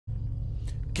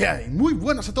¿Qué hay? Muy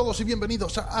buenas a todos y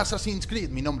bienvenidos a AssassinsCreed.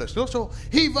 Mi nombre es Rosso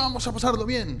y vamos a pasarlo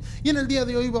bien. Y en el día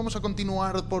de hoy vamos a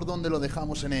continuar por donde lo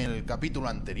dejamos en el capítulo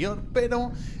anterior.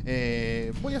 Pero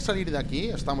voy a salir de aquí,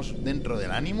 estamos dentro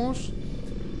del Animus.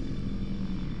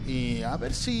 Y a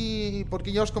ver si...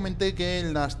 porque ya os comenté que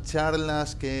en las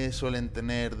charlas que suelen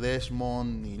tener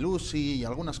Desmond y Lucy y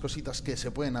algunas cositas que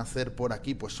se pueden hacer por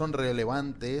aquí pues son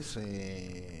relevantes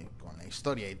con la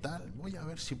historia y tal. Voy a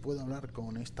ver si puedo hablar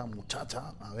con esta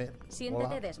muchacha. A ver. Siéntete,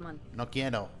 hola. Desmond. No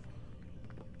quiero.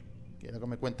 Quiero que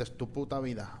me cuentes tu puta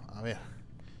vida. A ver.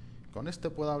 ¿Con este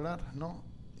puedo hablar? No.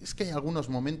 Es que hay algunos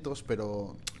momentos,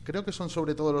 pero creo que son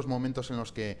sobre todo los momentos en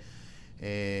los que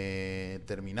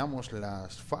terminamos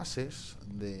las fases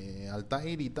de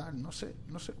Altair y tal, no sé.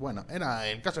 Bueno,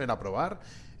 el caso era probar,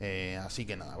 así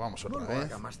que nada, vamos otra vez.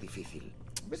 Haga más difícil.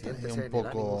 Vete Siéntese un en el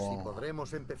ánimo poco si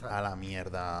podremos empezar. a la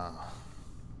mierda.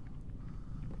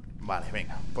 Vale,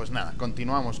 venga, pues nada,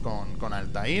 continuamos con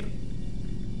Altair.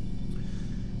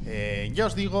 Ya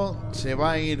os digo, se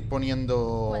va a ir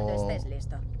poniendo... Cuando estés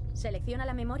listo. Selecciona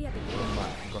la memoria que quieres.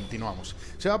 Vale, continuamos.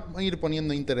 Se va a ir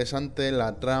poniendo interesante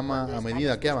la trama a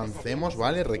medida que avancemos,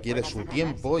 ¿vale? Requiere su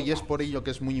tiempo y es por ello que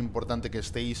es muy importante que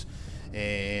estéis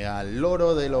al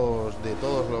loro de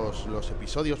todos los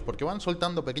episodios, porque van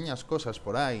soltando pequeñas cosas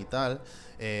por ahí y tal,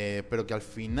 pero que al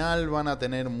final van a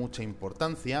tener mucha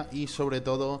importancia y sobre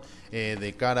todo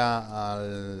de cara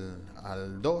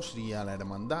al 2 y a la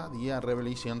Hermandad y a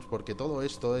Revelations, porque todo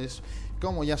esto es,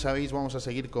 como ya sabéis, vamos a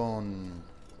seguir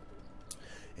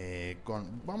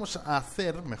vamos a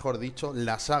hacer, mejor dicho,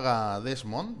 la saga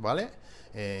Desmond, ¿vale?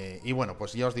 Y bueno,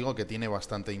 pues ya os digo que tiene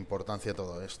bastante importancia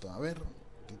todo esto. A ver...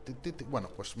 Bueno,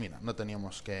 pues mira, no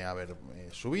teníamos que haber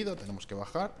subido, tenemos que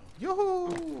bajar. ¡Yuhu!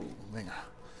 Venga,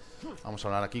 vamos a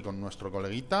hablar aquí con nuestro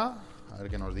coleguita, a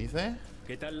ver qué nos dice.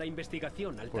 ¿Qué tal la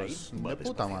investigación, Altair? Pues de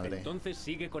puta madre. Entonces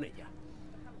sigue con ella.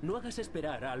 No hagas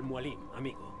esperar al Mualim,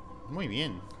 amigo. Muy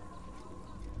bien.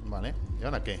 Vale, ¿y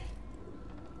ahora qué?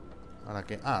 ¿Ahora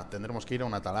qué? Ah, tendremos que ir a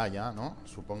una atalaya, ¿no?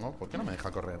 Supongo. ¿Por qué no me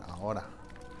deja correr? Ahora.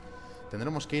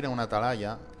 Tendremos que ir a una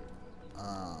atalaya.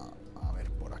 A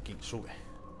ver, por aquí, sube.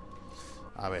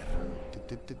 A ver.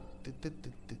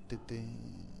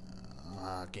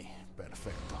 Aquí,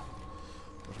 perfecto.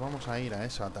 Pues vamos a ir a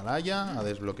esa atalaya a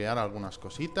desbloquear algunas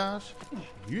cositas.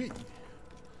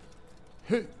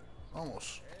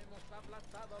 Vamos.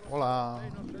 Hola.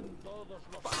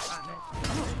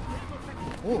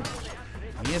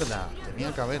 Mierda,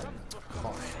 tenía que haber...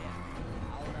 Joder.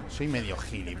 Soy medio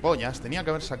gilipollas. Tenía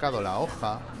que haber sacado la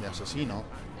hoja de asesino.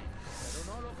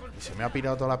 Y se me ha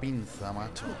pirado toda la pinza,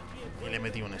 macho. Y le he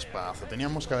metido un espadazo.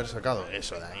 Teníamos que haber sacado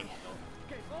eso de ahí.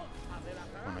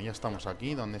 Bueno, ya estamos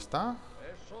aquí. ¿Dónde está?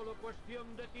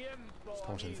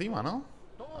 Estamos encima, ¿no?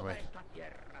 A ver.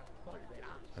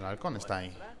 El halcón está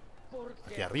ahí.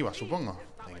 Aquí arriba, supongo.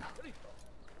 Venga.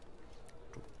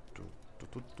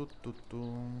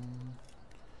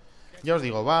 Ya os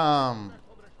digo, va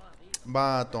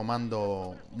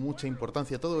tomando mucha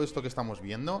importancia todo esto que estamos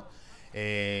viendo.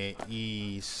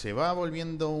 Y se va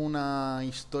volviendo una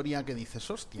historia que dices,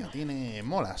 hostia,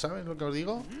 mola, ¿sabes lo que os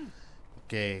digo?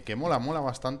 Que mola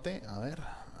bastante. A ver,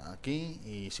 aquí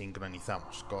y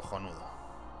sincronizamos, cojonudo.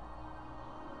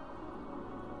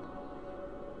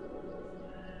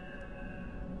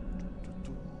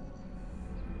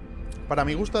 Para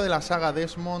mi gusto de la saga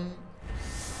Desmond,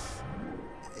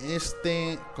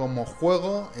 como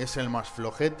juego es el más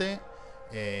flojete.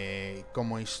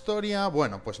 Como historia,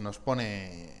 bueno, pues nos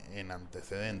pone en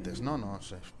antecedentes, ¿no?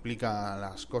 Nos explica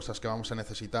las cosas que vamos a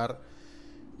necesitar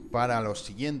para los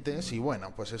siguientes. Y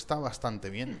bueno, pues está bastante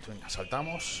bien. Venga,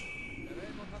 saltamos.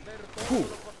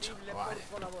 Chaval.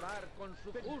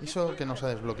 Eso que nos ha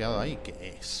desbloqueado ahí,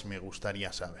 ¿qué es? Me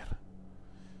gustaría saber.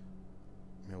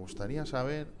 Me gustaría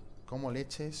saber cómo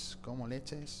leches.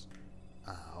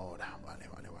 Ahora,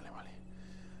 vale.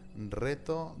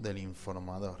 Reto del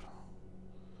informador.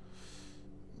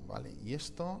 Vale, y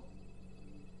esto...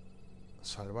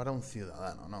 Salvar a un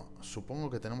ciudadano, no. Supongo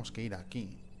que tenemos que ir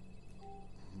aquí.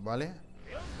 ¿Vale?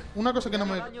 Una cosa que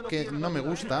no me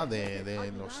gusta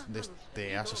de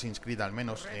este Assassin's Creed, al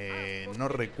menos, no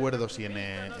recuerdo si en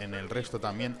el resto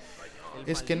también,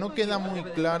 es que no queda muy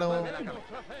claro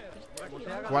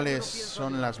cuáles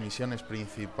son las misiones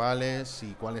principales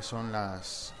y cuáles son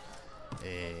las...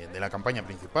 de la campaña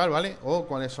principal, ¿vale? O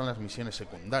cuáles son las misiones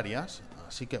secundarias.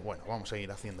 Así que, bueno, vamos a ir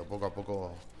haciendo poco a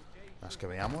poco las que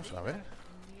veamos. A ver.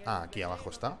 Ah, aquí abajo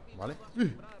está, ¿vale?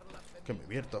 Que me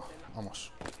divierto.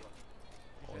 Vamos.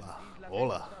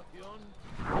 Hola.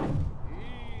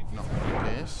 No,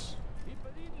 ¿qué es?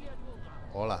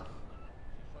 Hola.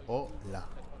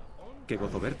 Qué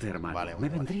gozo verte, hermano. Vale, Me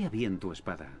vendría bien tu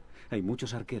espada. Hay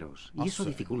muchos arqueros y eso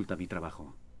sí. dificulta mi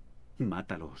trabajo.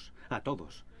 Mátalos, a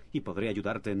todos, y podré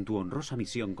ayudarte en tu honrosa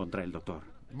misión contra el doctor.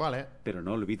 Vale. Pero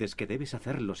no olvides que debes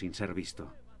hacerlo sin ser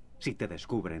visto. Si te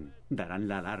descubren, darán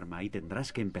la alarma y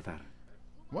tendrás que empezar.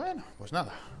 Bueno, pues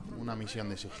nada. Una misión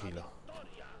de sigilo.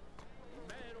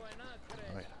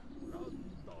 A ver.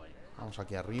 Vamos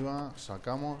aquí arriba.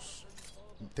 Sacamos...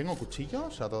 ¿Tengo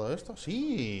cuchillos a todo esto?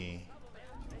 Sí.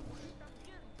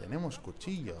 Tenemos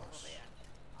cuchillos.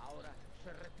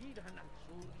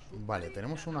 Vale,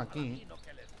 tenemos uno aquí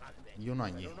y uno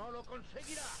allí.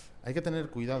 Hay que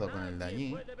tener cuidado con el de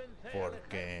allí,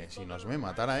 porque si nos ve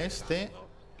matar a este...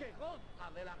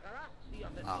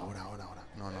 Ahora.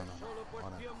 No. Ahora no.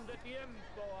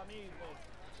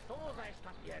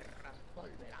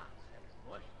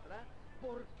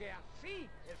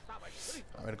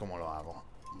 A ver cómo lo hago.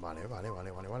 Vale.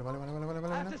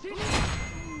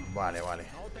 Vale.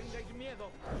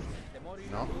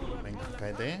 No, venga,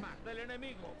 cáete.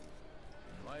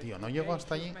 Tío, no llego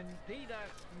hasta allí.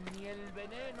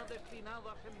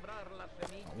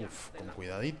 Uf,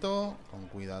 con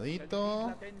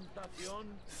cuidadito.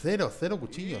 Cero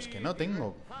cuchillos, que no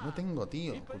tengo. No tengo,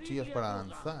 tío, cuchillos para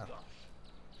lanzar.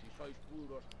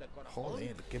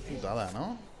 Joder, qué putada,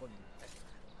 ¿no?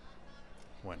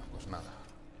 Bueno, pues nada.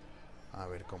 A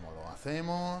ver cómo lo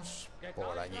hacemos.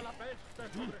 Por allí.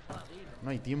 No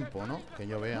hay tiempo, ¿no? Que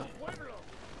yo vea.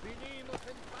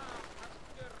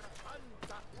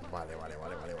 Vale.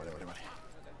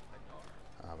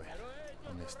 A ver,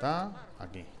 ¿dónde está?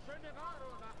 Aquí.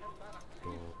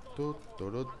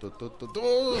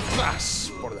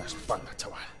 ¡Zas! Por la espalda,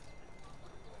 chaval.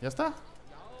 ¿Ya está?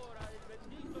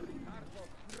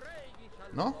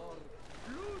 ¿No?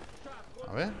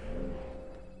 A ver.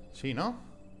 Sí,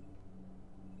 ¿no?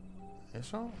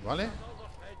 Eso, ¿vale?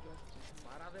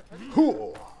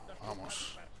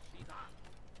 Vamos.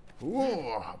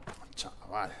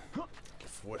 Chaval. Qué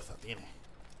fuerza tiene.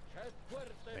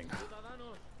 Venga.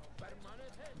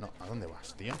 No, ¿a dónde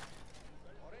vas, tío?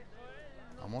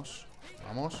 Vamos.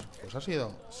 Pues ha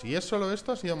sido... Si es solo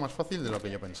esto, ha sido más fácil de lo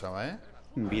que yo pensaba, ¿eh?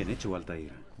 Bien hecho,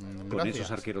 Altair. Con Gracias.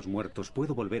 esos arqueros muertos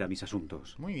puedo volver a mis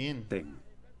asuntos. Muy bien. Ten.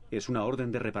 Es una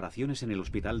orden de reparaciones en el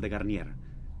hospital de Garnier.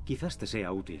 Quizás te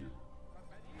sea útil.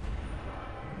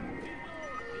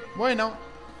 Bueno.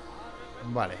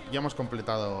 Vale, ya hemos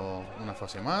completado una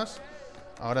fase más.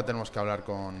 Ahora tenemos que hablar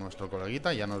con nuestro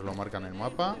coleguita. Ya nos lo marca en el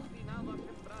mapa.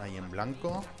 Ahí en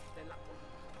blanco.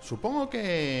 Supongo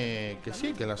que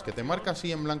sí, que las que te marca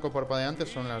así en blanco parpadeantes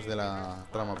son las de la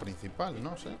trama principal,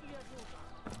 no sé.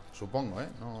 Supongo, ¿eh?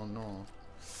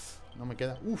 No me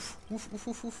queda... Uf. No.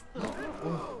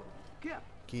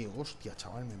 Qué hostia,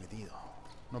 chaval, me he metido.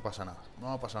 No pasa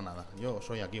nada. Yo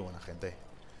soy aquí buena gente.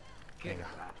 Venga.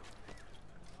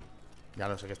 Ya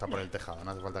lo sé que está por el tejado,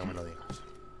 no hace falta que me lo digas.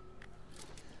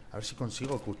 A ver si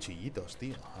consigo cuchillitos,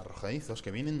 tío. Arrojadizos,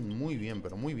 que vienen muy bien,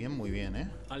 pero muy bien, ¿eh?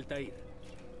 Altair,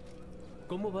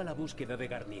 ¿cómo va la búsqueda de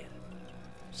Garnier?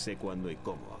 Sé cuándo y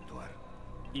cómo actuar.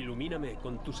 Ilumíname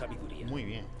con tu sabiduría. Muy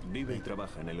bien. Vive y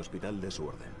trabaja en el hospital de su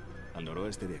orden, al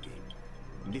noroeste de aquí.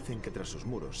 Dicen que tras sus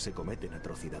muros se cometen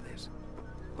atrocidades.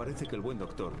 Parece que el buen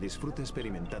doctor disfruta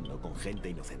experimentando con gente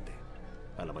inocente.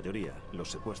 A la mayoría los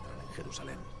secuestran en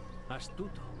Jerusalén.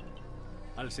 Astuto.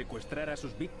 Al secuestrar a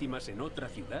sus víctimas en otra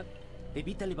ciudad,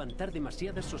 evita levantar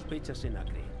demasiadas sospechas en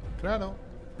Acre. Claro.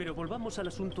 Pero volvamos al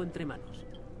asunto entre manos.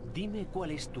 Dime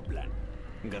cuál es tu plan.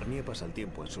 Garnier pasa el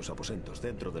tiempo en sus aposentos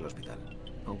dentro del hospital,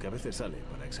 aunque a veces sale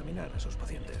para examinar a sus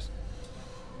pacientes.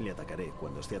 Le atacaré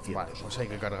cuando esté haciendo... Vale, pues hay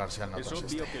que cargarse al notas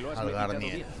obvio que lo has al meditado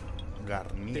Garnier. bien.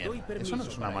 Garnier. Te doy permiso ¿Eso no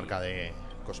es una para marca de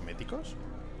cosméticos?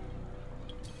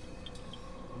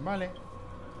 Vale.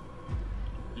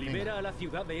 Libera a la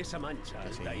ciudad de esa mancha, Que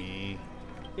Altair. sí.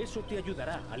 Eso te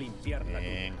ayudará a limpiarla.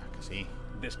 Venga, que sí.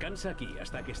 Descansa aquí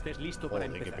hasta que estés listo para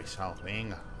Joder, qué empezar. pesado.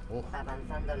 Venga.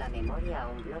 Avanzando la memoria a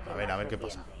un bloque A ver más qué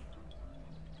pasa. reciente.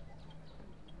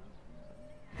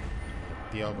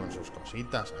 Tío, con sus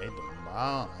cositas ahí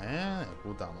tumbado, de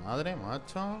puta madre,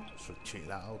 macho. Su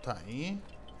chill out ahí.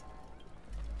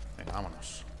 Venga,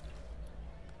 vámonos.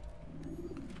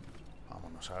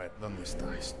 Vámonos a ver, ¿dónde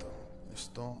está esto?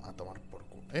 Esto a tomar por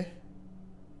culo. ¿Qué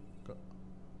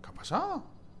ha pasado?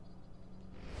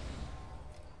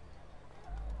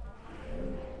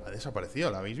 Ha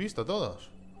desaparecido, ¿la habéis visto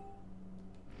todos?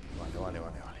 Vale.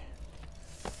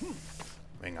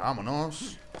 Venga,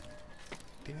 vámonos.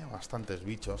 Tiene bastantes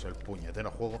bichos el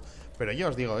puñetero juego. Pero yo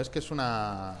os digo, es que es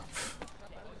una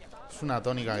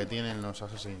tónica que tienen los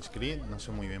Assassin's Creed. No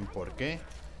sé muy bien por qué,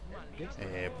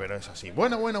 pero es así.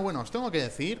 Bueno, os tengo que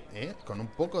decir, con un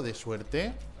poco de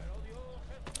suerte,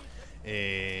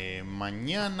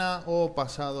 mañana o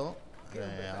pasado.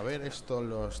 A ver, esto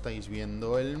lo estáis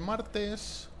viendo el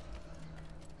martes.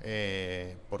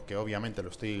 Porque obviamente lo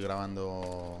estoy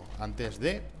grabando antes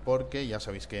de, porque ya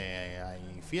sabéis que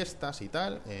hay fiestas y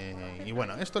tal. Y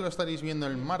bueno, esto lo estaréis viendo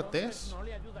el martes.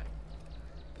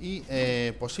 Y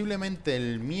posiblemente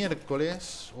el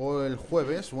miércoles o el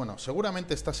jueves, bueno,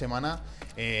 seguramente esta semana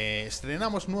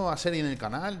estrenamos nueva serie en el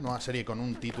canal. Nueva serie con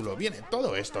un título.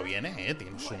 Todo esto viene,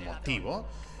 tiene su motivo.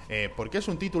 Porque es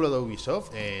un título de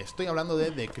Ubisoft. Estoy hablando de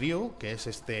The Crew, que es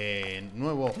este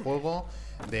nuevo juego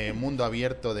de mundo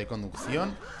abierto de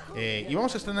conducción. Y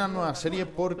vamos a estrenar nueva serie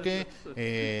porque,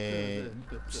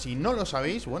 si no lo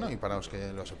sabéis, bueno, y para los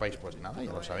que lo sepáis, pues nada,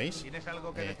 ya lo sabéis. ¿Tienes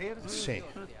algo que decir? Sí,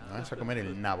 me vas a comer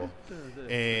el nabo.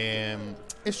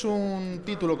 Es un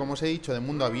título, como os he dicho, de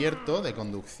mundo abierto de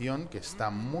conducción que está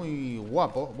muy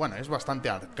guapo. Bueno, es bastante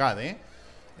arcade.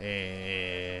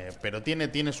 Pero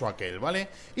tiene su aquel, ¿vale?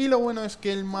 Y lo bueno es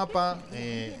que el mapa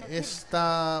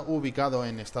está ubicado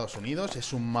en Estados Unidos.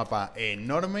 Es un mapa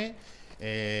enorme.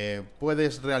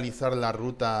 Puedes realizar la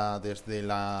ruta desde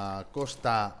la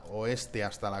costa oeste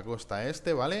hasta la costa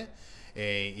este, ¿vale?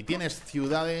 Y tienes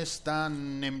ciudades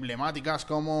tan emblemáticas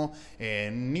como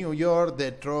New York,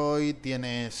 Detroit,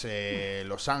 tienes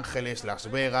Los Ángeles,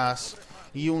 Las Vegas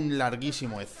y un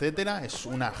larguísimo etcétera. Es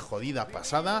una jodida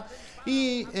pasada.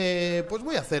 Y pues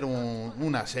voy a hacer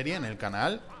una serie en el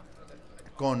canal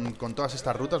con todas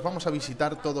estas rutas. Vamos a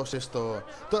visitar todas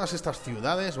estas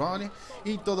ciudades, ¿vale?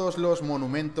 Y todos los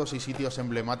monumentos y sitios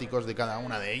emblemáticos de cada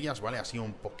una de ellas, ¿vale? Así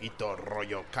un poquito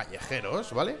rollo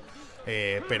callejeros, ¿vale?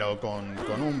 Pero con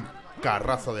un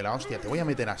carrazo de la hostia. Te voy a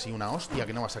meter así una hostia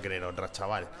que no vas a querer otra,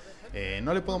 chaval.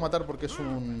 No le puedo matar porque es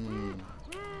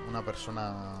una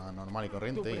persona normal y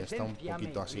corriente y está un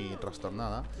poquito así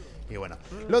trastornada. Y bueno,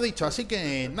 lo dicho, así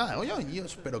que nada, oye, yo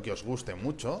espero que os guste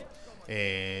mucho.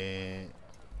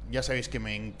 Ya sabéis que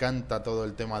me encanta todo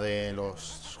el tema de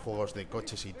los juegos de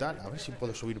coches y tal. A ver si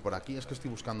puedo subir por aquí. Es que estoy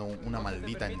buscando una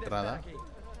maldita entrada.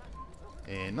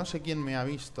 No sé quién me ha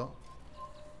visto.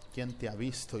 ¿Quién te ha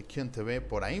visto y quién te ve?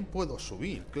 Por ahí puedo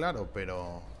subir, claro,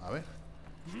 pero... A ver.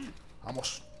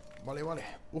 Vamos. Vale.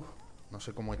 No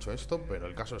sé cómo he hecho esto, pero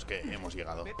el caso es que hemos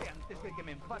llegado.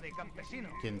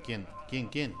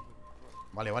 ¿Quién?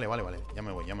 Vale. Ya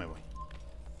me voy.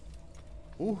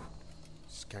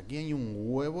 Es que aquí hay un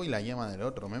huevo y la yema del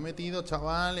otro. Me he metido,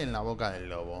 chaval, en la boca del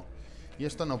lobo. Y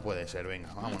esto no puede ser.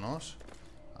 Venga, vámonos.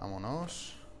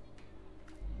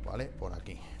 Vale, por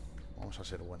aquí. Vamos a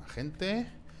ser buena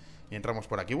gente. Y entramos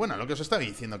por aquí. Bueno, lo que os estaba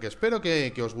diciendo, que espero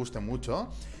que os guste mucho.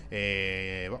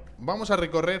 Vamos a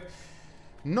recorrer...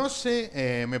 No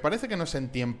sé, me parece que no es en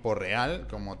tiempo real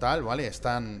como tal, ¿vale?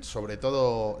 Están, sobre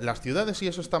todo, las ciudades y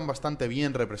eso están bastante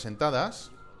bien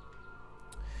representadas.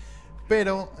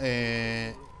 Pero,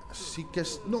 sí que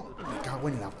es... No, me cago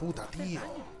en la puta, tío.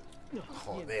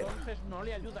 Joder.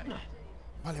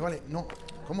 Vale, no.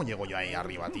 ¿Cómo llego yo ahí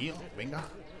arriba, tío? Venga.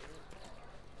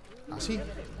 ¿Así?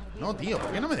 No, tío,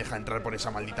 ¿por qué no me deja entrar por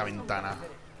esa maldita ventana?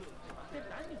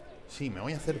 Sí, me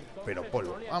voy a hacer pero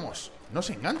polvo. Vamos, no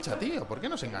se engancha, tío. ¿Por qué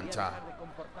no se engancha?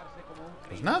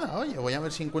 Pues nada, oye, voy a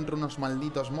ver si encuentro unos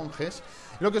malditos monjes.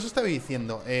 Lo que os estaba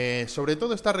diciendo, sobre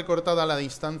todo está recortada la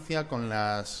distancia con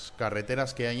las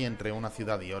carreteras que hay entre una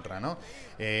ciudad y otra, ¿no?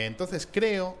 Entonces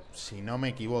creo, si no me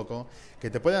equivoco, que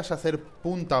te puedas hacer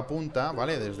punta a punta,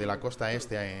 ¿vale? Desde la costa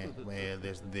este,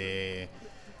 desde...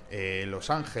 Los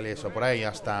Ángeles o por ahí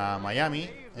hasta Miami,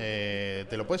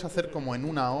 te lo puedes hacer como en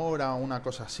 1 hora o una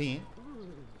cosa así.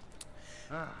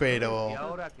 Pero...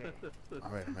 A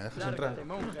ver, ¿me dejas entrar?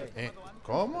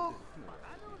 ¿Cómo?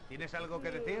 ¿Tienes algo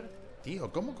que decir? Tío,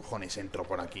 ¿cómo cojones entro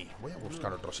por aquí? Voy a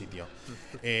buscar otro sitio.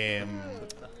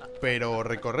 Pero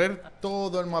recorrer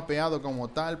todo el mapeado como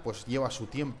tal, pues lleva su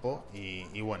tiempo.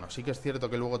 Y bueno, sí que es cierto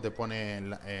que luego te pone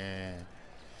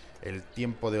el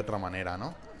tiempo de otra manera,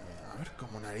 ¿no? A ver,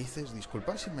 como narices,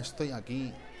 disculpad si me estoy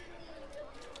aquí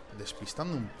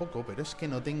despistando un poco, pero es que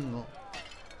no tengo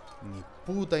ni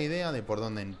puta idea de por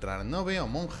dónde entrar. No veo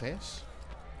monjes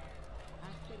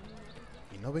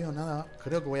y no veo nada.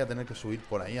 Creo que voy a tener que subir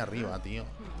por ahí arriba, tío.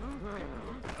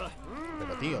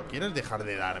 Pero, tío, ¿quieres dejar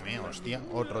de darme? Hostia,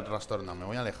 otro trastorno. Me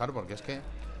voy a alejar porque es que...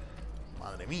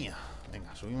 Madre mía.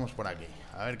 Venga, subimos por aquí.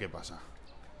 A ver qué pasa.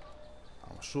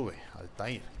 Vamos, sube,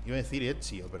 Altair. Iba a decir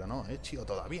Ezio, pero no, Ezio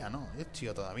todavía no.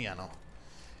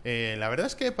 La verdad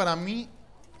es que para mí...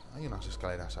 Hay unas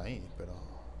escaleras ahí, pero...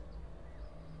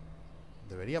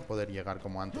 Debería poder llegar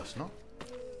como antes, ¿no?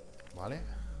 Vale.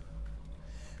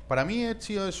 Para mí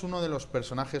Ezio es uno de los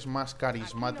personajes más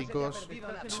carismáticos.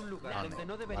 Vale.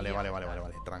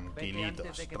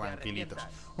 Tranquilitos.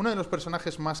 Uno de los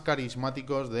personajes más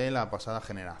carismáticos de la pasada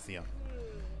generación.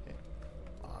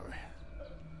 A ver.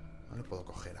 No le puedo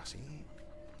coger así.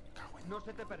 No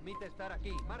se te permite estar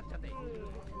aquí, márchate.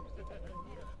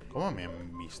 ¿Cómo me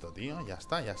han visto, tío? Ya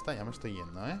está, ya me estoy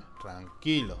yendo, ¿eh?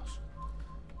 Tranquilos.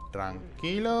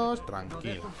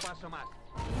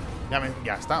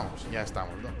 Ya estamos,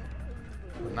 ¿no?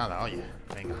 Pues nada, oye,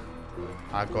 venga.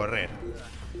 A correr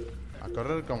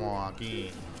como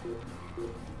aquí.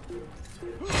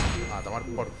 A tomar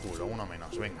por culo, uno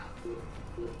menos, venga.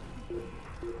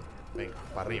 Venga,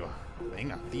 para arriba.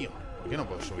 Venga, tío, ¿por qué no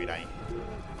puedo subir ahí?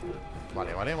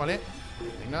 Vale.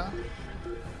 Venga.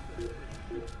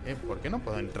 ¿Por qué no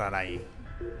puedo entrar ahí?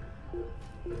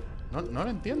 No lo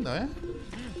entiendo, ¿eh?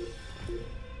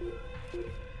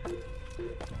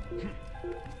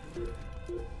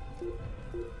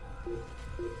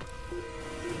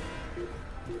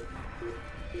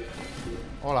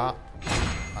 Hola.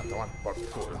 A tomar por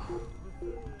culo.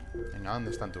 Venga,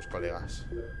 ¿dónde están tus colegas?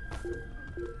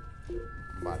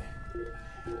 Vale.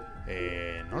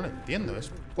 No lo entiendo.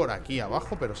 Es por aquí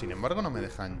abajo, pero sin embargo no me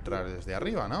deja entrar desde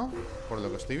arriba, ¿no? Por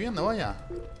lo que estoy viendo, vaya.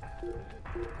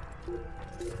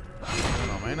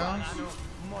 Uno menos.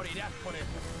 Morirás por eso.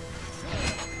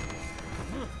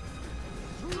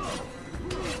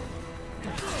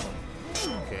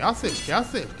 ¿Qué haces?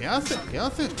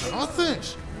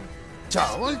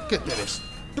 Chaval, que te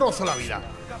destrozo la vida.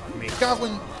 Me cago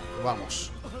en... Vamos.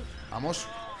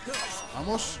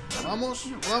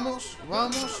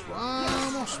 Vale.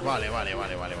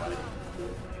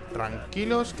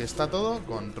 Tranquilos, que está todo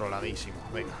controladísimo.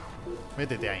 Venga,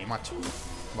 métete ahí, macho.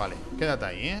 Vale, quédate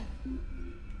ahí, ¿eh?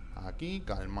 Aquí,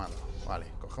 calmado. Vale,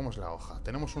 cogemos la hoja.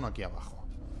 Tenemos uno aquí abajo.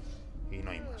 Y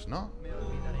no hay más, ¿no?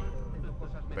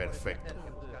 Perfecto.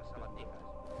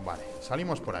 Vale,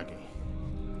 salimos por aquí.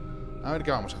 A ver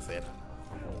qué vamos a hacer.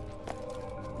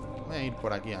 Voy a ir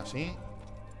por aquí así.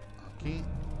 Aquí.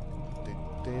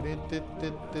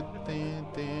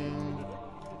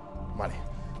 Vale.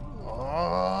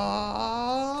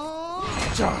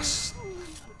 ¡Chas!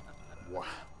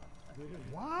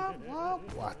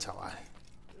 ¡Guau, chaval!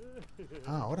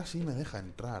 Ahora sí me deja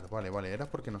entrar. Vale, era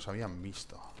porque nos habían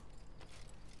visto.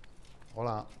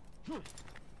 Hola.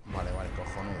 Vale,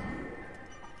 cojonudo.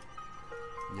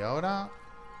 Y ahora...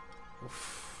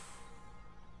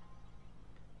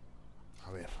 A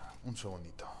ver, un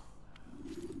segundito.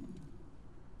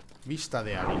 Vista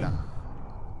de águila.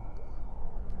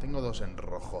 Tengo dos en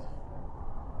rojo.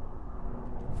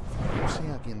 No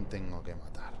sé a quién tengo que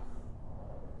matar.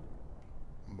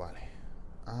 Vale.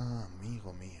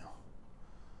 Amigo mío.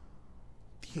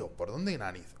 Tío, ¿por dónde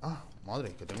nariz?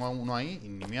 Madre, que tengo a uno ahí y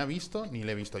ni me ha visto ni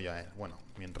le he visto yo a él. Bueno,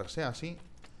 mientras sea así,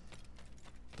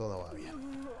 todo va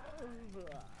bien.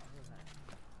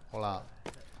 Hola.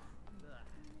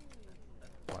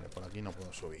 Vale, por aquí no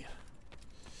puedo subir.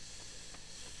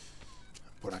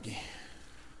 Por aquí.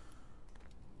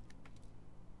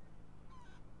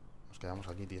 Nos quedamos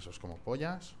aquí tiesos como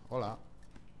pollas. Hola.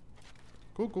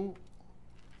 Cucu.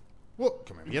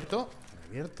 Que me vierto,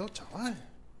 chaval.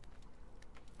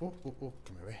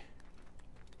 Que me ve.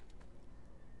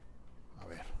 A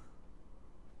ver.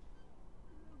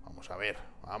 Vamos a ver.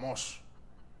 Vamos.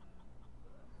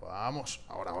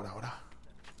 Ahora.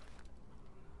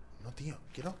 No, tío,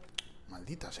 quiero...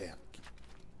 Maldita sea.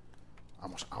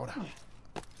 Vamos, ahora.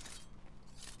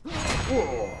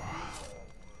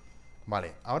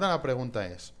 Vale, ahora la pregunta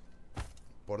es: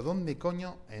 ¿por dónde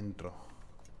coño entro?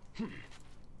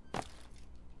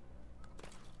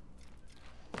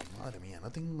 Madre mía,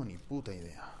 no tengo ni puta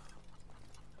idea.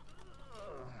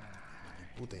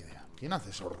 ¿Quién hace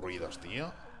esos ruidos,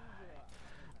 tío?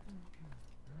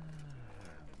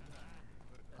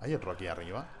 ¿Hay otro aquí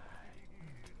arriba?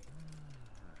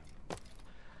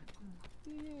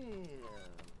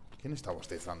 ¿Quién está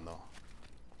bostezando?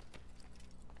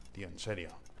 Tío, en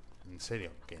serio,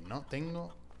 que no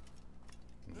tengo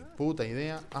ni puta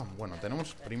idea. Bueno,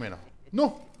 tenemos primero.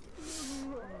 ¡No!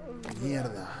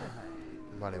 Mierda.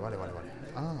 Vale.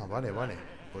 Vale.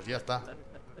 Pues ya está.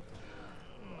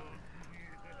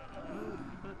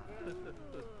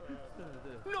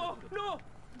 ¡No!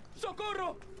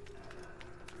 ¡Socorro!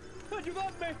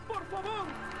 ¡Ayudadme, por favor!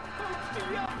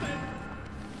 ¡Auxiliadme!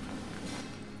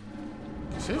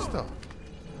 ¿Qué es esto?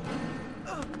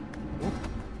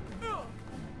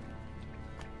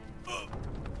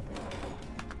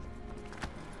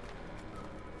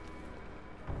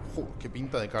 Qué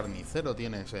pinta de carnicero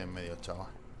tiene ese en medio,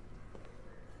 chaval.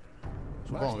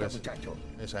 Supongo que Basta, es muchacho.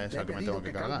 esa Te he que me pedido tengo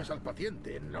que cargar. calmes al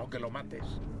paciente, no que lo mates.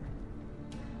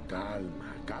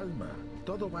 Calma, calma.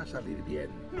 Todo va a salir bien.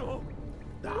 ¡No!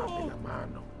 Dame la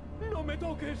mano. ¡No me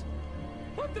toques!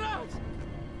 ¡Atrás!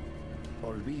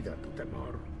 Olvida tu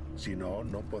temor. Si no,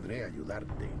 no podré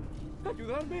ayudarte.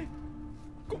 ¿Ayudarme?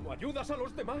 ¿Cómo ayudas a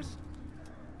los demás?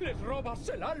 ¡Les robas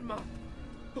el alma!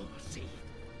 ¡Oh, sí!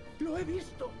 ¡Lo he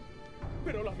visto!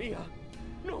 Pero la mía...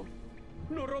 ¡No!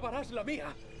 ¡No robarás la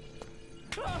mía!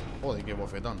 Joder, qué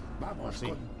bofetón. Vamos, Así,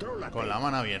 contrólate. con la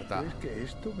mano abierta. ¿Es que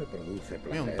esto me produce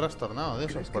placer? Mira, un trastornado de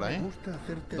esos ¿Crees por que ahí. me gusta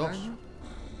hacerte 2. daño?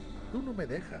 Tú no me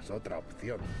dejas otra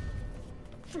opción.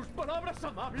 ¡Sus palabras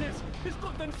amables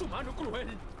esconden su mano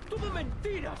cruel! ¡Todo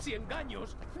mentiras y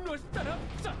engaños! ¡No estará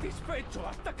satisfecho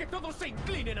hasta que todos se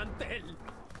inclinen ante él!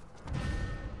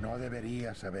 No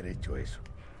deberías haber hecho eso.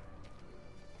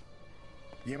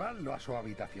 Llevadlo a su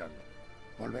habitación.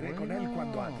 Volveré con él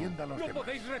cuando atienda a los ¡No demás.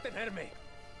 podéis retenerme!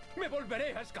 ¡Me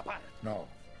volveré a escapar! No,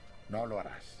 no lo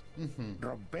harás.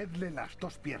 Rompedle las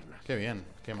 2 piernas. Qué bien,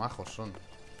 qué majos son.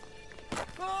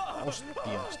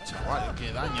 Hostias, chaval,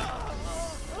 qué daño.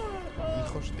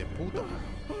 Hijos de puta.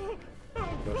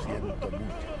 Lo siento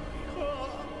mucho.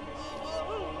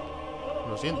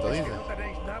 Lo siento, ¿Es que dice. no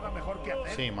tenéis nada mejor que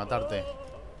hacer? Sí, matarte.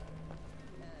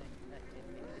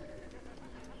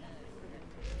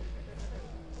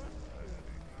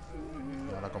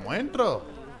 ¿Y ahora cómo entro?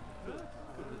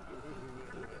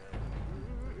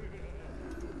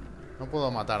 No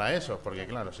puedo matar a esos, porque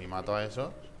claro, si mato a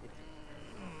esos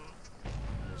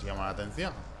les llama la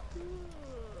atención.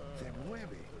 Se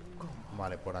mueve.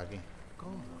 Vale, por aquí.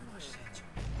 ¿Cómo lo has hecho?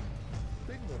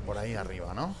 Tengo Por ahí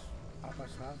arriba, ¿no? ¿Ha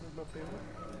pasado lo peor?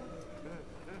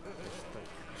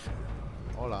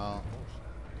 Hola.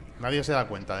 Nadie se da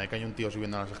cuenta de que hay un tío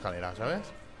subiendo las escaleras, ¿sabes?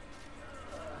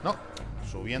 No,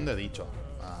 subiendo he dicho.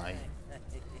 Ahí.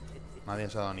 Nadie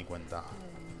se ha dado ni cuenta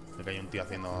de que hay un tío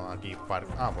haciendo aquí park.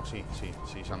 Ah, pues sí,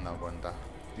 sí se han dado cuenta.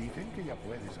 Dicen que ya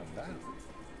puedes andar.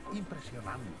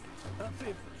 Impresionante.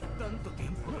 Hace tanto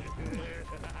tiempo.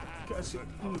 Casi.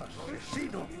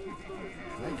 ¡Asesino!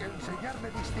 Hay que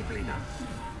enseñarle disciplina.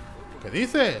 ¿Qué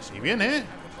dices? Y viene.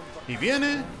 Y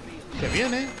viene. Que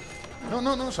viene.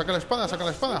 No, saca la espada, saca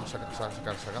la espada. Saca.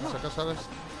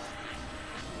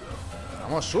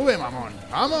 Vamos, sube, mamón.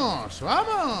 Vamos,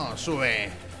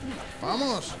 sube.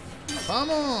 Vamos.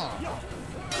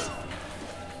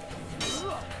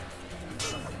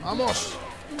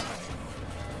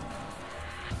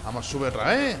 Vamos, sube,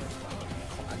 Rae.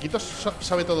 Aquí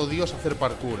sabe todo Dios hacer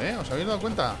parkour, ¿eh? ¿Os habéis dado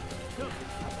cuenta?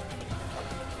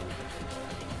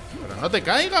 Pero no te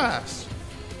caigas.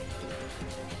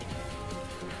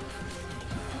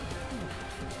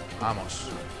 Vamos.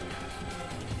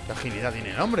 Qué agilidad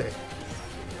tiene el hombre.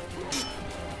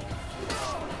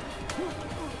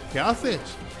 ¿Qué haces?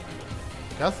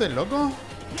 ¿Qué haces, loco?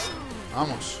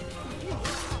 Vamos.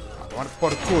 A tomar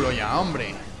por culo ya,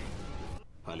 hombre.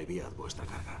 Aliviad vuestra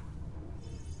carga.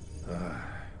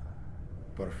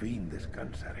 Por fin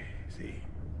descansaré, sí.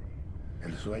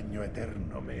 El sueño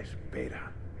eterno me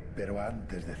espera. Pero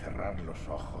antes de cerrar los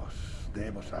ojos,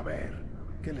 debo saber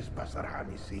qué les pasará a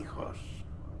mis hijos.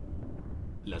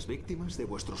 ¿Las víctimas de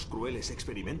vuestros crueles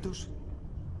experimentos?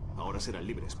 Ahora serán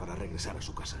libres para regresar a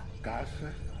su casa.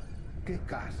 ¿Casa? ¿Qué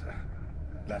casa?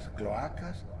 ¿Las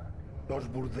cloacas? ¿Los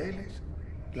burdeles?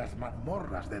 ¿Las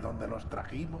mazmorras de donde los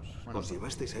trajimos? Bueno, Os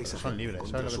llevasteis a esa son gente libres,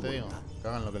 contra ¿sabes lo su que te digo? voluntad. Que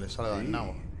hagan lo que les salga del Sí,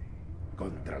 nabo.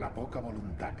 contra la poca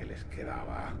voluntad que les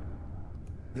quedaba.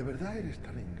 ¿De verdad eres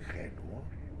tan ingenuo?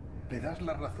 ¿Le das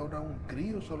la razón a un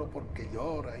crío solo porque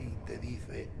llora y te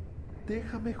dice: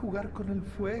 déjame jugar con el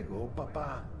fuego,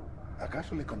 papá?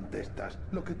 ¿Acaso le contestas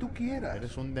lo que tú quieras?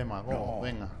 Eres un demagogo, No,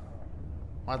 venga.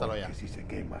 Mátalo ya. porque si se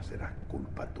quema será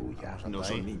culpa tuya. Vamos, No ahí.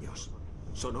 son niños.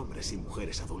 Son hombres y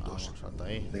mujeres adultos. Vamos, salta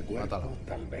ahí. De cuerpo, Mátalo.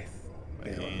 tal vez,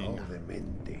 pero Venga. no de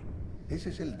mente.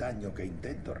 Ese es el daño que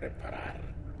intento reparar.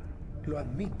 Lo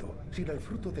admito, sin el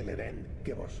fruto del Edén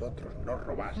que vosotros no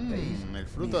robasteis. El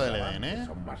fruto mis del Edén, avances ¿eh?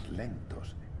 son más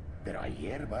lentos. Pero hay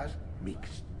hierbas,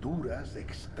 mixturas,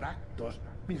 extractos.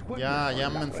 Mis huevos Ya son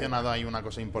han la mencionado prueba. ahí una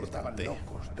cosa importante. Estaban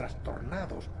locos,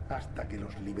 trastornados, hasta que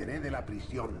los liberé de la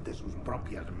prisión de sus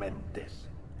propias mentes.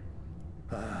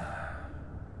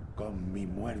 Con mi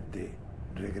muerte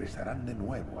regresarán de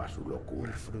nuevo a su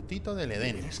locura. El frutito del ¿De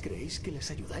Edén. veras creéis que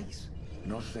les ayudáis?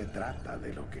 No se trata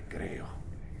de lo que creo,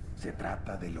 se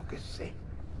trata de lo que sé.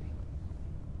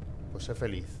 Pues sé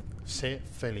feliz. Sé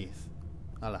feliz.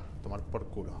 Hala, tomar por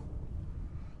culo.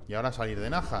 Y ahora salir de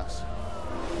najas.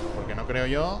 Porque no creo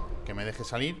yo que me deje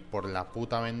salir por la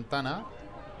puta ventana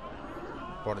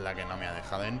por la que no me ha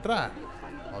dejado entrar.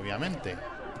 Obviamente.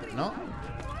 ¿No?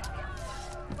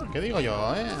 ¿Qué digo yo,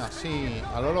 así,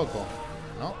 a lo loco?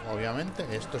 No, obviamente,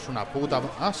 esto es una puta...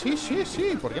 Ah, sí, sí,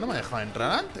 sí. ¿Por qué no me ha dejado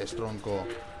entrar antes, tronco?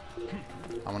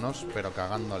 Vámonos, pero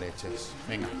cagando leches.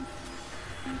 Venga.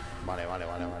 Vale, vale,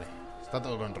 vale, vale. Está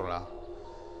todo controlado.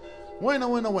 Bueno,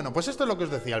 bueno, bueno. Pues esto es lo que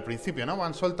os decía al principio, ¿no?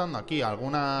 Van soltando aquí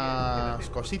algunas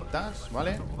cositas,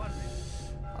 ¿vale?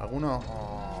 Algunos...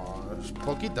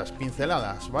 poquitas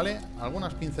pinceladas, ¿vale?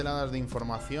 Algunas pinceladas de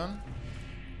información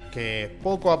que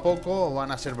poco a poco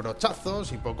van a ser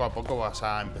brochazos y poco a poco vas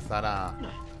a empezar a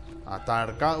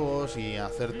atar cabos y a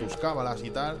hacer tus cábalas y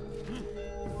tal.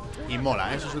 Y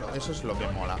mola, eso es lo que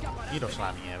mola. Iros a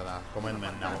la mierda, comedme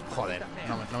el nabo. Joder,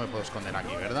 no me puedo esconder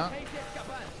aquí, ¿verdad?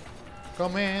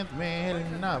 Comedme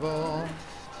el nabo.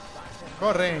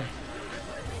 Corre.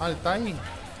 Altair.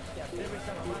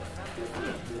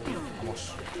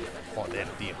 Vamos. Joder,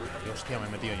 tío. Hostia, me he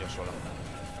metido yo solo.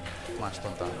 Más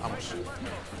tonta, vamos.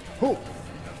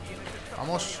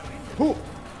 Vamos.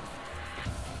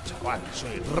 Chaval,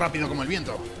 soy rápido como el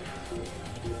viento.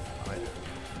 A ver.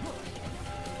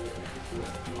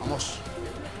 Vamos.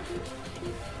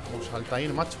 Vamos,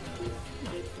 Altair, macho.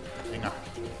 Venga.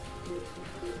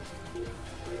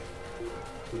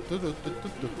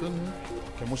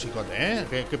 Qué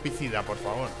musicote, qué piscida, por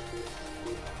favor.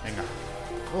 Venga.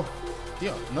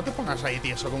 Tío, no te pongas ahí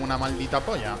tieso como una maldita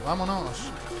polla. Vámonos.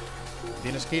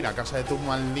 Tienes que ir a casa de tu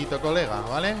maldito colega,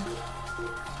 ¿vale?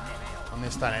 ¿Dónde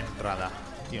está la entrada?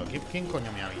 Tío, ¿quién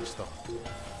coño me ha visto?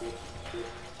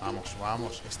 Vamos,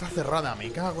 vamos. Está cerrada,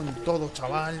 me cago en todo,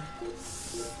 chaval.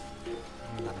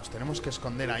 Venga, nos tenemos que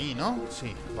esconder ahí, ¿no?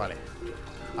 Sí, vale.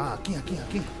 Ah, aquí.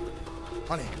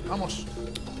 Vale, vamos.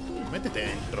 Métete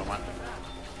dentro, man.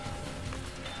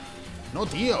 No,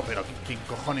 tío, pero ¿quién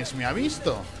cojones me ha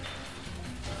visto?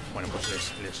 Bueno,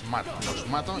 pues les mato. Los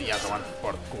mato y a tomar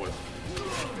por culo.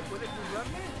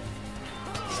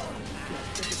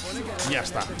 Ya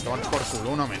está, tomar por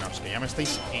culo, uno menos. Que ya me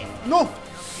estáis... ¡No!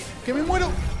 ¡Que me muero!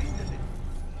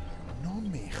 No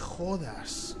me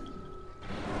jodas.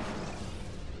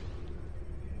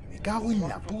 Me cago en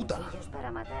la puta.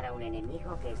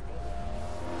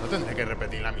 No tendré que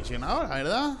repetir la misión ahora,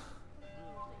 ¿verdad?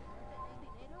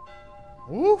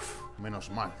 Uf, menos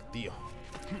mal, tío.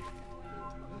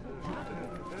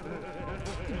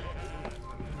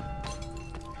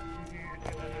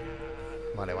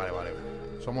 Vale.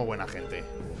 Somos buena gente.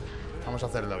 Vamos a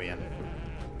hacerlo bien.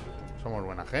 Somos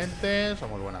buena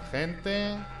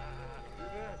gente.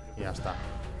 Y ya está.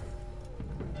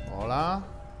 Hola.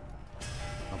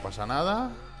 No pasa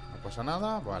nada.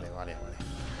 Vale.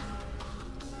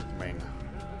 Venga.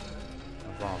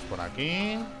 Nos vamos por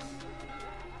aquí.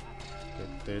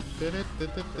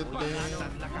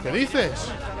 ¿Qué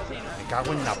dices? Me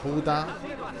cago en la puta.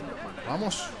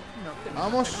 Vamos.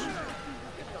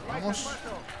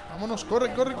 Vámonos, corre.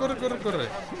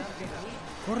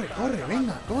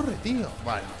 Venga, corre, tío.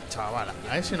 Vale, chavala,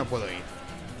 a ese no puedo ir.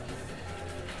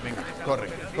 Venga,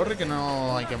 corre que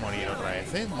no hay que morir otra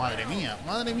vez, ¿eh? Madre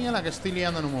mía la que estoy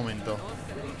liando en un momento.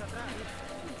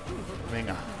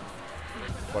 Venga.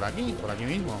 Por aquí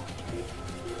mismo.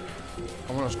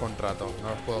 ¿Cómo los contrato? ¿No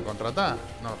los puedo contratar?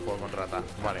 No los puedo contratar.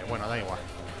 Vale, bueno, da igual.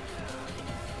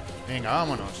 Venga,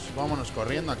 vámonos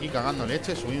corriendo aquí, cagando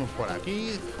leche. Subimos por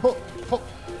aquí. Hop.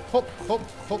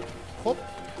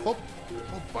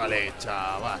 Vale,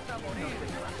 chaval.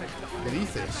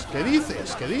 ¿Qué dices?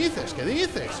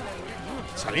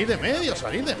 Salir de medio.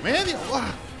 ¡Buah!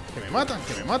 Que me matan,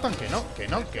 que no.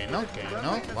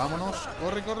 Vámonos.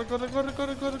 Corre.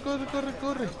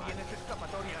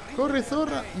 Corre,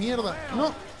 zorra. Mierda.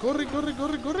 No. Corre.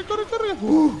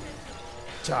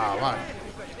 Chaval.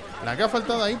 La que ha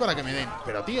faltado ahí para que me den.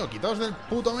 Pero tío, quitaos del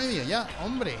puto medio ya.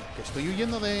 Hombre, que estoy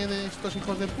huyendo de estos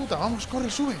hijos de puta. Vamos, corre,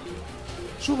 sube.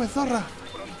 Sube, zorra.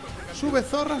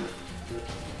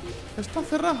 Está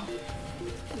cerrado.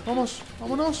 Vámonos.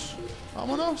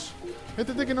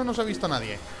 Métete que no nos ha visto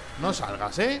nadie. No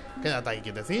salgas, quédate ahí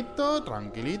quietecito,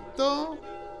 tranquilito.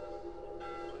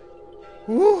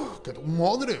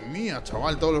 Madre mía,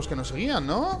 chaval, todos los que nos seguían,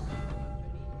 ¿no?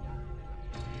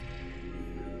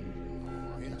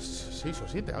 6 o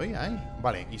 7 había ahí.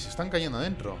 Vale, y se están cayendo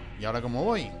dentro. ¿Y ahora cómo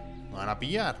voy? Me van a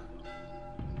pillar.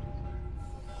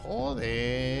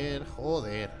 Joder.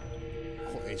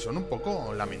 Y son un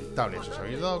poco lamentables, ¿os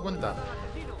habéis dado cuenta?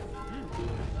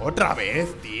 ¿Otra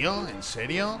vez, tío? ¿En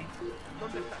serio?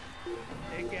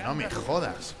 No me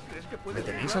jodas. Me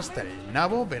tenéis hasta el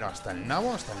nabo, pero hasta el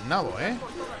nabo, ¿eh?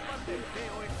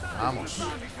 Vamos.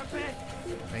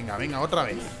 Venga, otra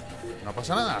vez. No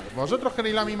pasa nada. ¿Vosotros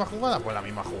queréis la misma jugada? Pues la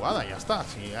misma jugada, ya está.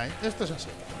 Sí, esto es así.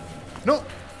 ¡No!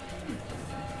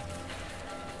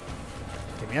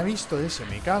 me ha visto ese.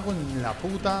 Me cago en la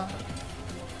puta.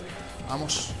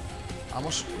 Vamos.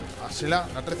 Vamos. Hásela.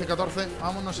 La 13-14.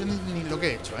 Vamos, no sé ni lo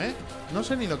que he hecho, ¿eh? No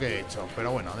sé ni lo que he hecho.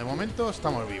 Pero bueno, de momento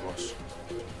estamos vivos.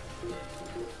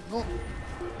 No.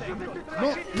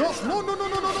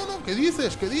 No. ¿Qué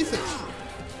dices? ¿Qué dices?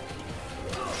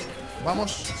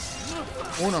 Vamos.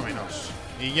 Uno menos.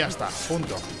 Y ya está.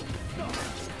 Punto.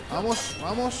 Vamos,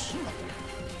 vamos.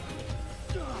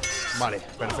 Vale,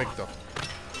 perfecto.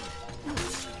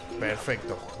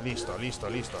 Perfecto. Listo.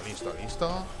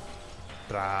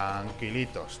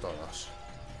 Tranquilitos todos.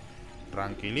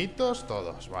 Tranquilitos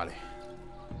todos, vale.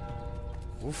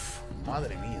 Uf,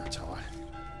 madre mía, chaval.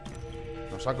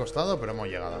 Nos ha costado, pero hemos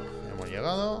llegado. Hemos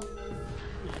llegado.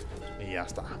 Y ya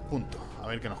está, punto. A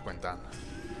ver qué nos cuentan.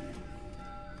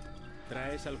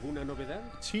 ¿Traes alguna novedad?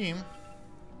 Sí.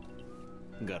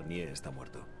 Garnier está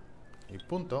muerto. Y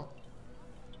punto.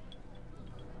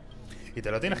 Y te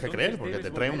lo tienes que creer, porque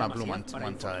te trae una pluma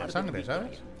manchada de sangre,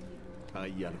 ¿sabes?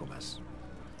 Hay algo más.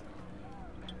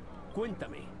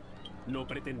 Cuéntame. No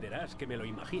pretenderás que me lo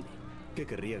imagine. ¿Qué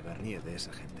querría Garnier de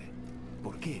esa gente?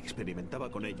 ¿Por qué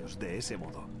experimentaba con ellos de ese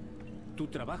modo? Tu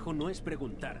trabajo no es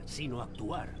preguntar, sino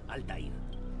actuar, Altair.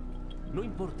 No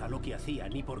importa lo que hacía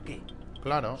ni por qué.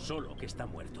 Claro. Solo que está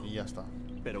muerto. Y ya está.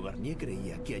 Pero Garnier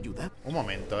creía que ayudaba. Un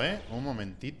momento, ¿eh? Un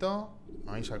momentito.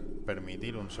 Vais a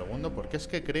permitir un segundo, porque es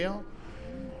que creo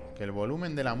que el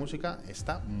volumen de la música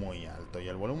está muy alto. Y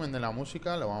el volumen de la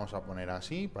música lo vamos a poner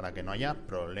así para que no haya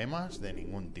problemas de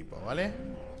ningún tipo, ¿vale?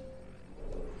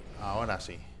 Ahora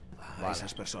sí. A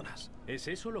esas personas. ¿Es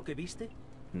eso lo que viste?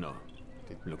 No.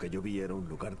 Lo que yo vi era un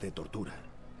lugar de tortura,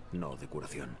 no de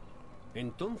curación.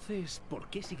 Entonces, ¿por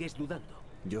qué sigues dudando?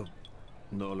 Yo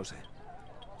no lo sé.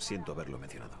 Siento haberlo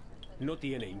mencionado. No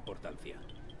tiene importancia.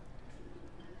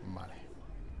 Vale.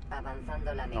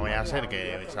 Avanzando la No voy a memoria ser un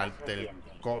que bloque salte el más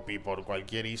reciente. copy por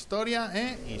cualquier historia,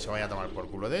 ¿eh? Y se vaya a tomar por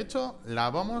culo. De hecho, la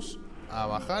vamos a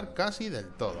bajar casi del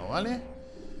todo, ¿vale?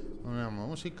 Una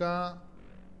música.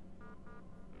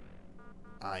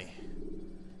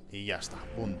 Ahí. Y ya está,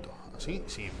 punto. Así,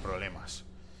 sin problemas.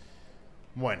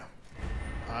 Bueno,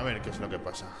 a ver qué es lo que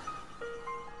pasa.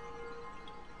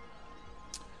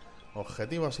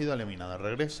 Objetivo ha sido eliminado.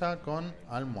 Regresa con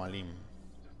Al-Mualim.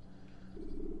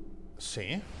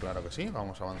 Sí, claro que sí.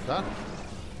 Vamos a avanzar.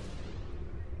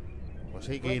 Pues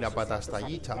hay que ir a pata hasta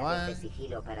allí, chaval.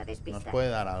 Nos puede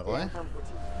dar algo, ¿eh?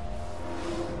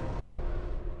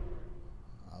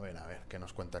 A ver, ¿qué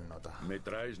nos cuenta el nota? ¿Me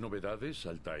traes novedades,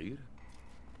 Altair?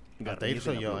 Altair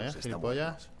soy yo, ¿eh?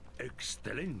 Gilipollas.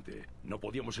 Excelente. No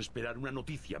podíamos esperar una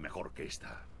noticia mejor que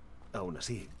esta. Aún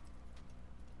así,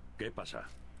 ¿Qué pasa?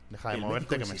 Deja de el moverte, médico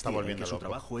que me está insistía en volviendo que su loco.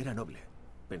 trabajo era noble.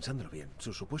 Pensándolo bien,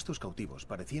 sus supuestos cautivos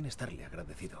parecían estarle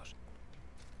agradecidos.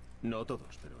 No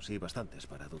todos, pero sí bastantes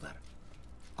para dudar.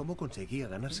 ¿Cómo conseguía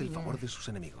ganarse el favor de sus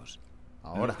enemigos?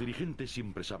 Ahora. Los dirigentes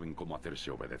siempre saben cómo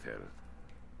hacerse obedecer.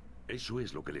 Eso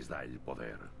es lo que les da el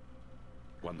poder.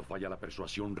 Cuando falla la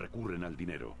persuasión, recurren al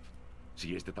dinero.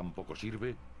 Si este tampoco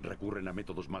sirve, recurren a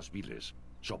métodos más viles: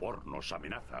 sobornos,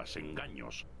 amenazas,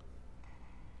 engaños.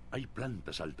 Hay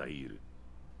plantas, Altair,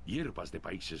 hierbas de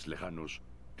países lejanos,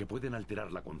 que pueden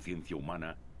alterar la conciencia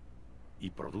humana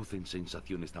y producen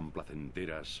sensaciones tan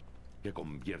placenteras que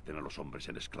convierten a los hombres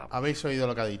en esclavos. Habéis oído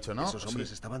lo que ha dicho, ¿no? ¿Esos hombres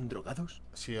Sí. estaban drogados?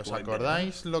 Si os ¿O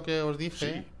acordáis lo que os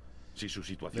dije Sí, si su de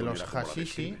situación los era como la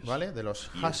hashishi, describes. ¿vale? De los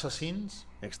Y assassins.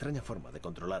 Extraña forma de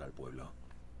controlar al pueblo.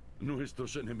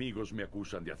 Nuestros enemigos me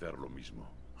acusan de hacer lo mismo.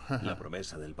 La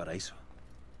promesa del paraíso.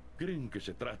 Creen que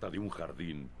se trata de un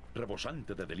jardín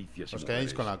rebosante de delicias y Os quedáis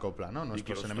mujeres, con la copla, ¿no? y que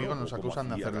Nuestros os enemigos drogo nos como acusan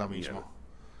de hacía hacer lo Garnier, mismo.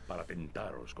 para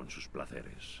tentaros con sus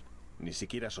placeres. Ni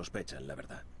siquiera sospechan la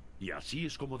verdad. Y así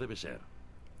es como debe ser.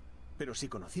 Pero si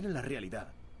conocieran la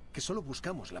realidad, que solo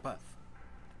buscamos la paz.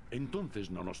 Entonces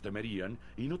no nos temerían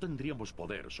y no tendríamos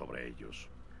poder sobre ellos.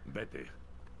 Vete.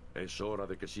 Es hora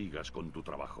de que sigas con tu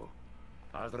trabajo.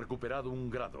 Has recuperado un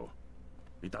grado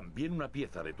y también una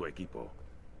pieza de tu equipo.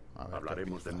 A ver,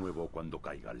 Hablaremos ¿qué de pieza? nuevo cuando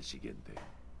caiga el siguiente.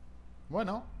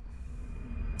 Bueno.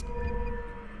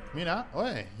 Mira,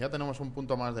 oye, ya tenemos un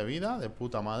punto más de vida, de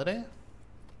puta madre.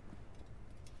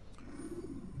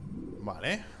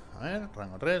 Vale, a ver,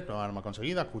 rango 3, nueva arma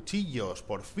conseguida, cuchillos,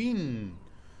 por fin.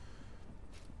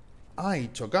 Ay,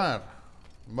 chocar.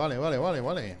 Vale.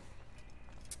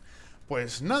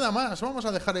 Pues nada más, vamos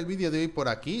a dejar el vídeo de hoy por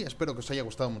aquí. Espero que os haya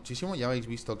gustado muchísimo. Ya habéis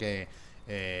visto que,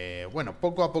 bueno,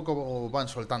 poco a poco van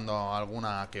soltando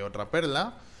alguna que otra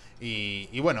perla.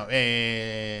 Y bueno,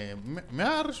 me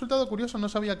ha resultado curioso, no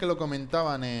sabía que lo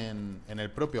comentaban en el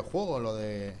propio juego, lo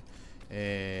de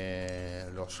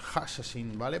los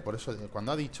Assassin, ¿vale? Por eso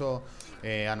cuando ha dicho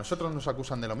a nosotros nos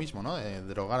acusan de lo mismo, ¿no? De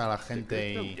drogar a la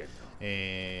gente y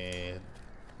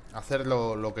hacer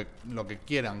lo que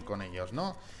quieran con ellos,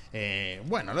 ¿no?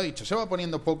 Bueno, lo he dicho, se va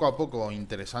poniendo poco a poco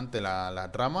interesante la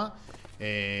trama.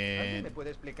 ¿Alguien me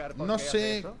puede explicar por No qué sé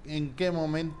hace eso? en qué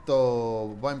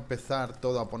momento va a empezar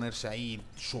todo a ponerse ahí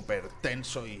súper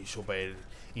tenso y súper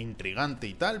intrigante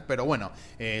y tal, pero bueno,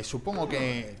 supongo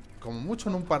que como mucho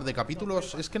en un par de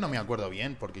capítulos, es que no me acuerdo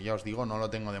bien, porque ya os digo, no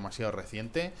lo tengo demasiado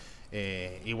reciente.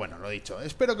 Y bueno, lo dicho,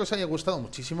 espero que os haya gustado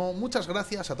muchísimo. Muchas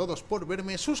gracias a todos por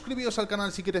verme. Suscribíos al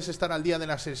canal si quieres estar al día de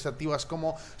las series activas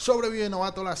como Sobrevive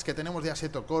Novato, las que tenemos de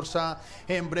Assetto Corsa.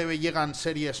 En breve llegan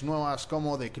series nuevas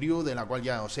como The Crew, de la cual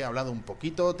ya os he hablado un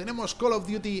poquito. Tenemos Call of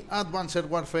Duty, Advanced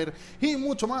Warfare y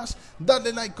mucho más.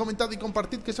 Dadle like, comentad y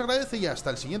compartid, que se agradece. Y hasta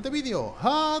el siguiente vídeo.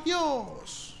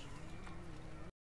 ¡Adiós!